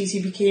 60s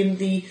he became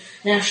the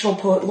National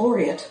Poet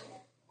Laureate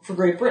for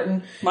Great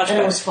Britain,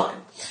 it was fun.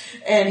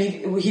 And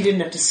he didn't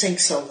have to sink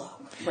so low.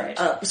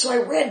 Right. So I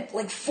read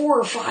like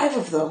 4 or 5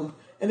 of them,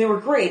 and they were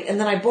great, and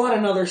then I bought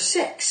another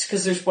 6,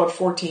 because there's about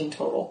 14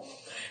 total.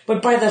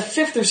 But by the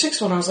 5th or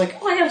 6th one I was like,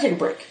 oh, I gotta take a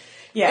break.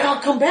 Yeah. And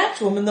I'll come back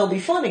to them and they'll be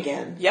fun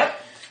again. Yep.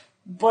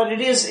 But it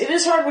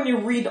is hard when you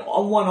read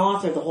one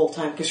author the whole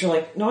time because you're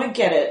like, no, I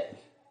get it.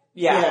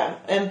 Yeah.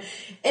 And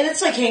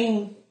it's like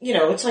hanging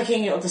out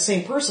with the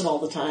same person all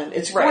the time.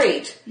 It's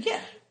great. Yeah.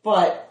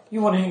 But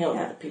you want to hang out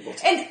with other people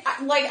too. And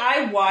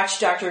I watch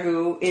Doctor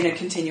Who in a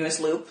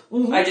continuous loop.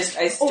 I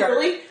start. Oh,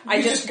 really?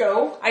 I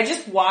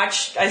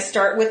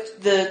start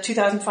with the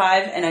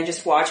 2005 and I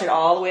just watch it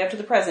all the way up to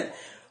the present.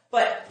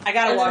 But I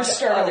gotta watch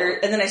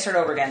and then I start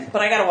over again.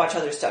 But I gotta watch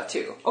other stuff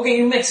too. Okay,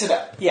 you mix it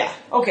up. Yeah.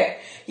 Okay.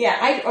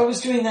 Yeah, I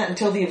was doing that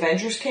until the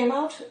Avengers came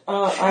out.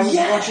 I was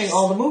watching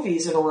all the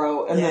movies in a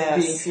row and then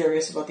being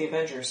furious about the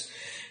Avengers.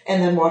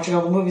 And then watching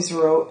all the movies in a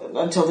row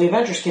until the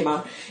Avengers came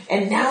out.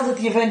 And now that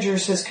the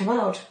Avengers has come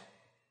out,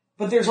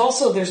 but there's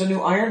a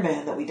new Iron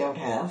Man that we don't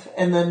have,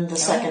 and then the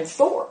second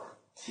Thor.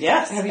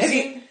 Yes. Have you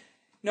seen?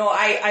 No,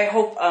 I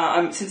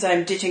hope, since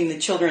I'm ditching the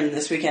children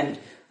this weekend,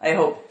 I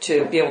hope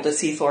to be able to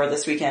see Thor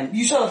this weekend.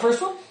 You saw the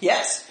first one?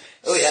 Yes.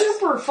 Oh, yes.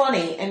 Super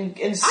funny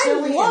and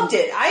silly. I loved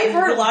it. I've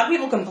heard a lot of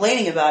people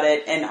complaining about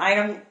it, and I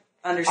don't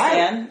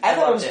understand. I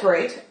thought it was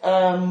great.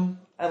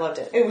 I loved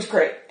it. It was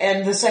great.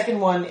 And the second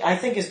one, I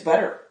think, is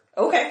better.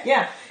 Okay.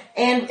 Yeah.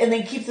 And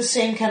they keep the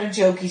same kind of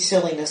jokey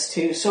silliness,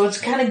 too. So it's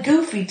kind of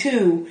goofy,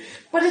 too.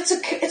 But it's a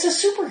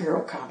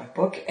superhero comic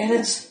book, and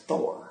it's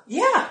Thor.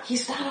 Yeah.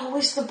 He's not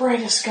always the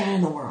brightest guy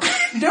in the world.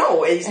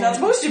 No, he's not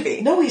supposed to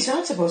be. No, he's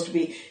not supposed to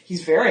be.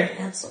 He's very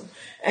handsome.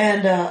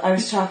 And I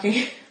was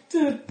talking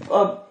to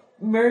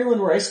Marilyn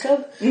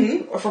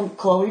Ricecub from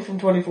Chloe from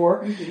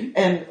 24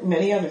 and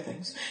many other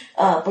things.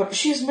 But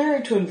she's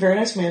married to a very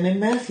nice man named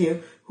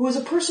Matthew, who is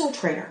a personal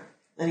trainer.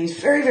 And he's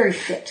very, very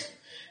fit.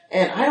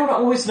 And I don't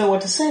always know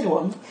what to say to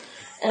him.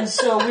 And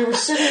so we were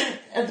sitting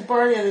at the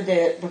bar the other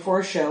day before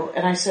a show,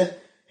 and I said,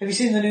 have you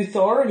seen the new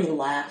Thor? And he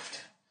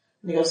laughed.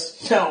 And he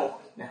goes, no.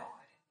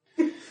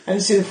 I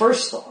didn't see the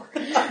first Thor.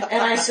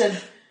 And I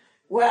said,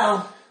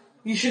 well,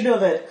 you should know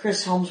that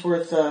Chris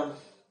Hemsworth,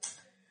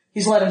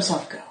 he's let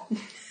himself go.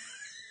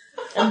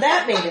 And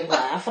that made him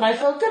laugh, and I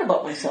felt good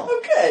about myself.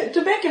 Oh, good.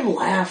 To make him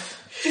laugh.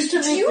 Just to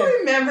make Do you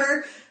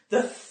remember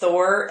the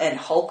Thor and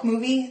Hulk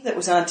movie that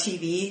was on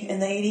TV in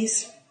the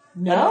 80s?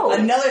 No.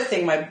 Another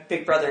thing my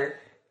big brother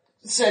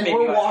said,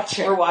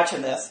 we're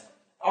watching this.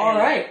 All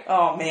right.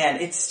 Oh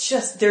man, it's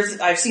just,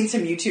 I've seen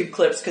some YouTube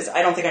clips because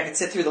I don't think I could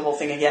sit through the whole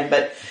thing again,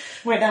 but.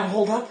 Might not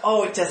hold up?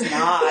 Oh, it does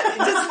not. It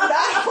does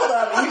not hold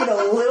up even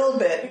a little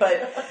bit,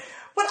 but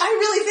I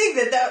really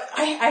think that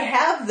I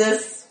have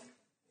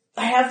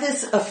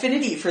this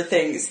affinity for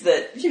things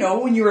that,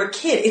 when you were a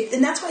kid,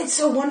 and that's why it's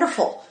so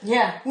wonderful.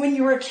 Yeah. When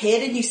you were a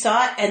kid and you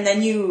saw it, and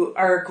then you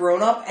are a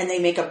grown up and they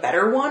make a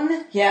better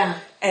one. Yeah.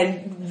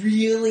 And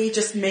really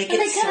just make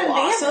it so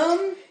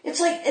awesome. It's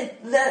like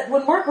that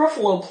when Mark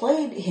Ruffalo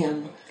played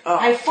him,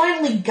 I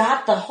finally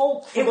got the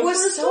Hulk. It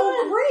was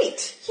so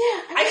great.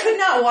 Yeah. I could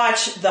not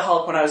watch the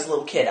Hulk when I was a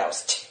little kid. I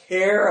was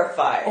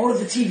terrified. Or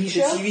the TV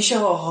show? The TV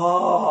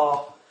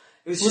show,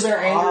 It was Were there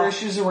anger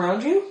issues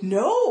around you?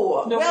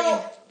 No.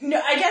 Well, no,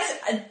 I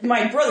guess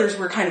my brothers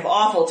were kind of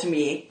awful to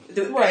me.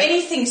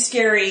 Anything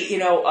scary,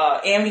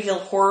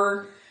 Amityville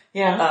Horror,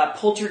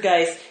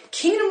 Poltergeist,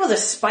 Kingdom of the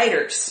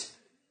Spiders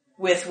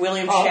with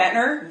William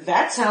Shatner.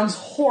 That sounds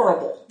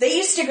horrible. They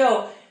used to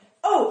go,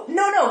 oh,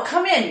 no,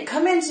 come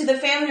into the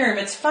family room,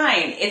 it's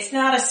fine. It's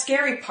not a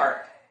scary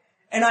part.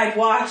 And I'd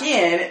walk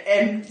in,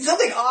 and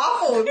something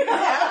awful would be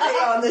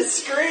happening on the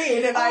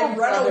screen, and I'd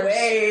run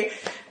away.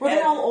 Were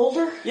they all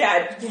older?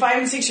 Yeah, 5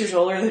 and 6 years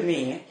older than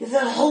me.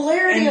 The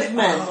hilarity of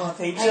men. Oh,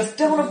 they just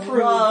don't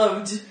approve.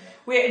 Loved.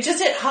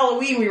 Just at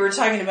Halloween, we were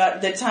talking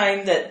about the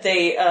time that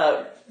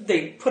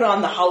they put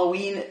on the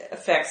Halloween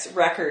effects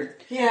record.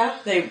 Yeah.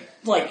 They,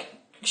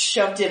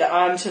 shoved it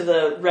onto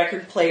the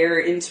record player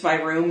into my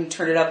room and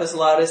turned it up as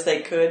loud as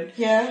they could.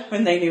 Yeah.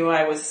 When they knew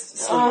I was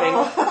sleeping.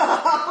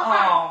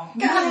 Oh,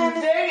 God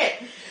dang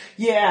it.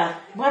 Yeah.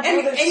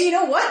 And you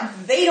know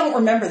what? They don't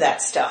remember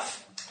that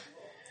stuff.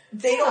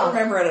 They don't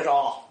remember it at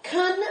all.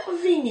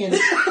 Convenient.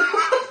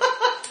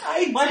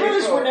 My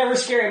brothers were never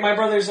scary. My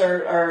brothers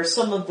are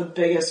some of the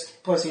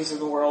biggest pussies in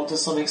the world to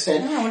some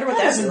extent. I wonder what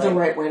that isn't like. the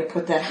right way to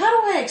put that. How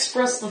do I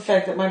express the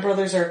fact that my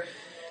brothers are...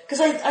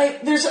 Because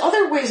there's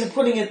other ways of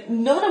putting it,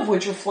 none of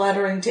which are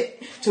flattering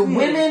to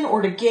women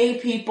or to gay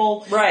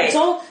people. Right. It's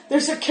all,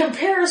 there's a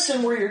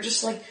comparison where you're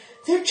just like,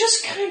 they're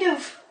just kind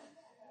of,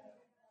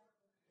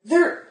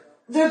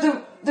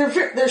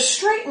 they're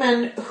straight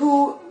men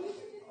who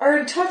are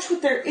in touch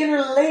with their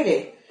inner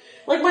lady.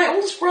 Like my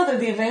oldest brother,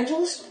 the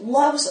evangelist,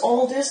 loves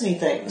all Disney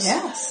things.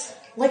 Yes.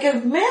 Like a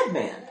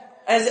madman.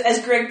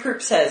 As Greg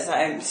Proops says,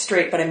 I'm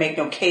straight, but I make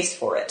no case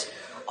for it.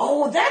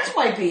 Oh, that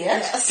might be it.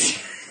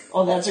 Yes.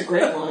 Oh, that's a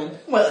great line.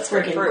 Well, it's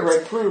freaking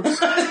Greg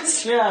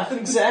Proops. Yeah,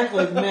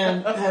 exactly. The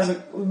man has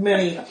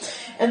many.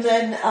 And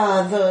then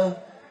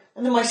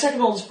my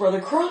second oldest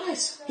brother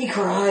cries. He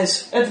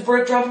cries at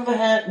the drop of a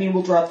hat, and he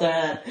will drop the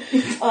hat.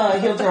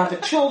 He'll drop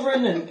at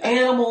children and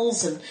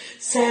animals and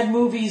sad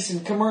movies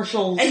and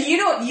commercials. And you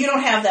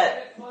don't have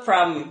that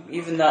problem,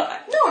 even though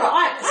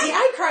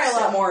I cry a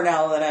lot more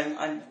now that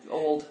I'm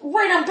old.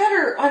 Right, I'm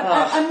better.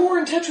 I'm more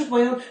in touch with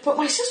my own. But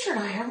my sister and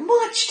I are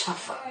much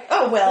tougher.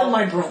 Than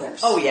my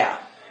brothers. Oh yeah.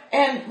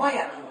 And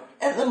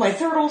then my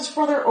third oldest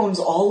brother owns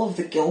all of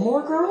the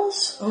Gilmore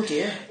Girls. Oh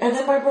dear. And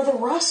then my brother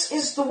Russ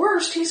is the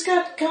worst. He's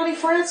got Connie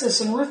Francis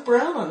and Ruth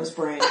Brown on his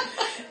brain.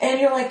 And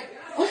you're like,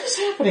 what is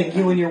happening,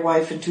 you and your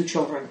wife and 2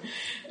 children?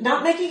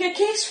 Not making a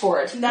case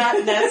for it. That's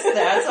I think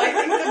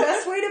the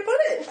best way to put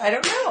it. I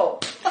don't know.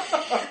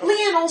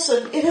 Leann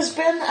Olsen, it has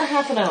been a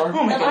half an hour.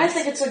 Oh my goodness. I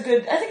think it's a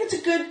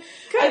good.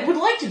 I would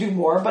like to do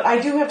more, but I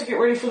do have to get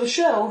ready for the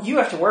show. You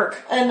have to work.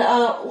 And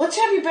let's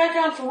have you back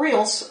on for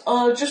reals,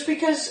 just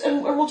because,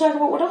 and we'll talk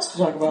about what else to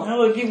talk about. That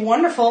would be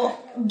wonderful.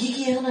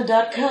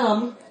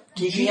 Geekiana.com.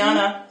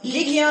 Geekiana.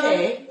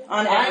 Geekiana.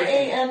 On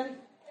everything.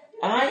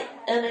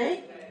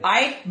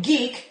 IANA?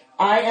 Geek.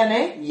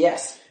 INA?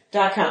 Yes.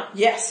 .com.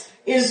 Yes.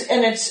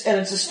 And it's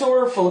a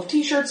store full of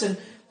t-shirts and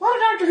a lot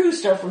of Doctor Who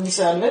stuff from the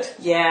sound of it.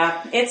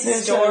 Yeah, it's a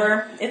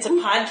store. It's a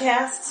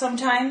podcast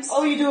sometimes.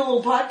 Oh, you do a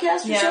little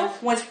podcast yourself?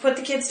 Yeah. Once you put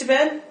the kids to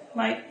bed,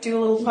 might do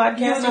a little podcast.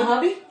 You and the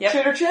hubby? Yep.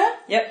 Trader Chat?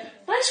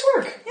 Yep. Nice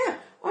work. Yeah.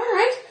 All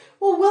right.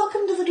 Well,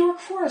 welcome to the Dork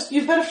Forest.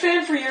 You've been a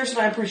fan for years, and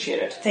I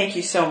appreciate it. Thank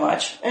you so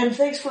much. And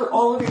thanks for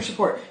all of your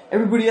support.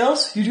 Everybody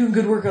else, you're doing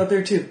good work out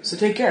there, too. So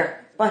take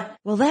care. Bye.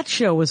 Well, that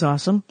show was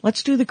awesome.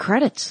 Let's do the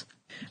credits.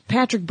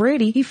 Patrick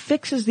Brady, he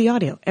fixes the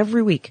audio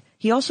every week.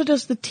 He also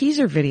does the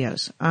teaser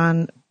videos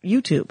on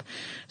YouTube.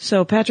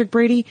 So Patrick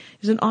Brady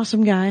is an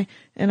awesome guy,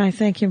 and I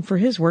thank him for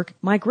his work.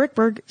 Mike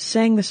Rickberg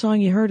sang the song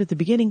you heard at the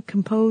beginning,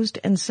 composed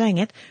and sang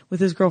it with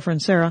his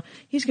girlfriend Sarah.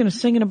 He's going to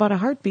sing in about a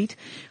heartbeat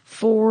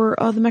for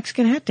the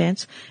Mexican Hat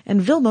Dance.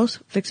 And Vilmos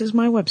fixes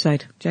my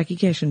website,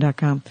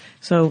 JackieCation.com.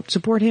 So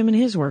support him and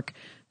his work.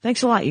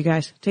 Thanks a lot, you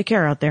guys. Take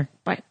care out there.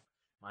 Bye.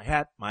 My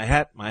hat, my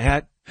hat, my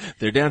hat.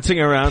 They're dancing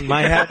around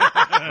my hat.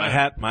 My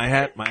hat, my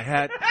hat, my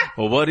hat.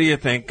 Well, what do you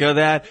think of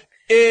that?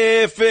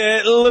 If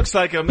it looks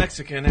like a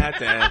Mexican hat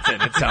dance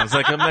and it sounds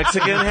like a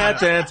Mexican hat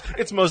dance,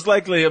 it's most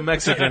likely a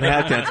Mexican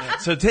hat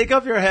dance. So take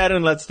off your hat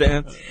and let's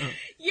dance.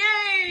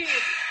 Yay!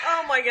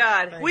 Oh my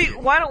God.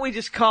 Why don't we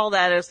just call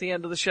that as the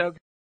end of the show?